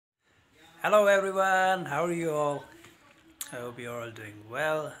Hello everyone, how are you all? I hope you're all doing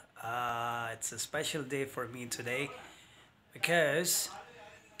well. It's a special day for me today because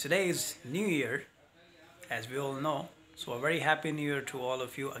today is New Year, as we all know. So, a very happy New Year to all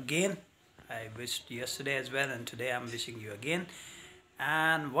of you again. I wished yesterday as well, and today I'm wishing you again.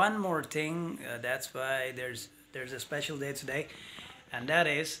 And one more thing, that's why there's a special day today, and that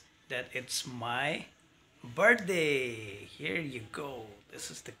is that it's my birthday. Here you go. This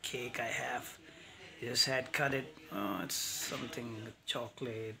is the cake I have. Just had cut it. Oh, it's something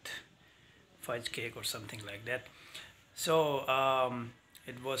chocolate fudge cake or something like that. So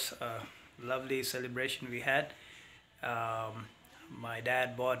it was a lovely celebration we had. Um, my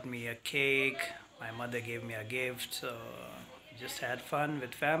dad bought me a cake. My mother gave me a gift. So just had fun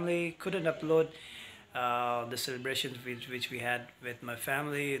with family. Couldn't upload the celebrations which we had with my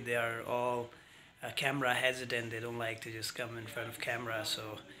family. They are all camera hesitant. They don't like to just come in front of camera.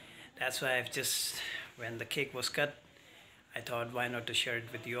 So that's why I've just, when the cake was cut, I thought why not to share it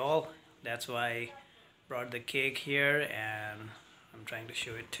with you all. That's why I brought the cake here and I'm trying to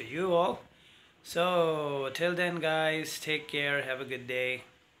show it to you all. So till then guys, take care, have a good day.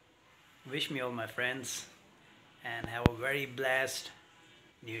 Wish me all my friends and have a very blessed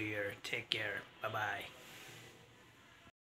new year. Take care. Bye bye.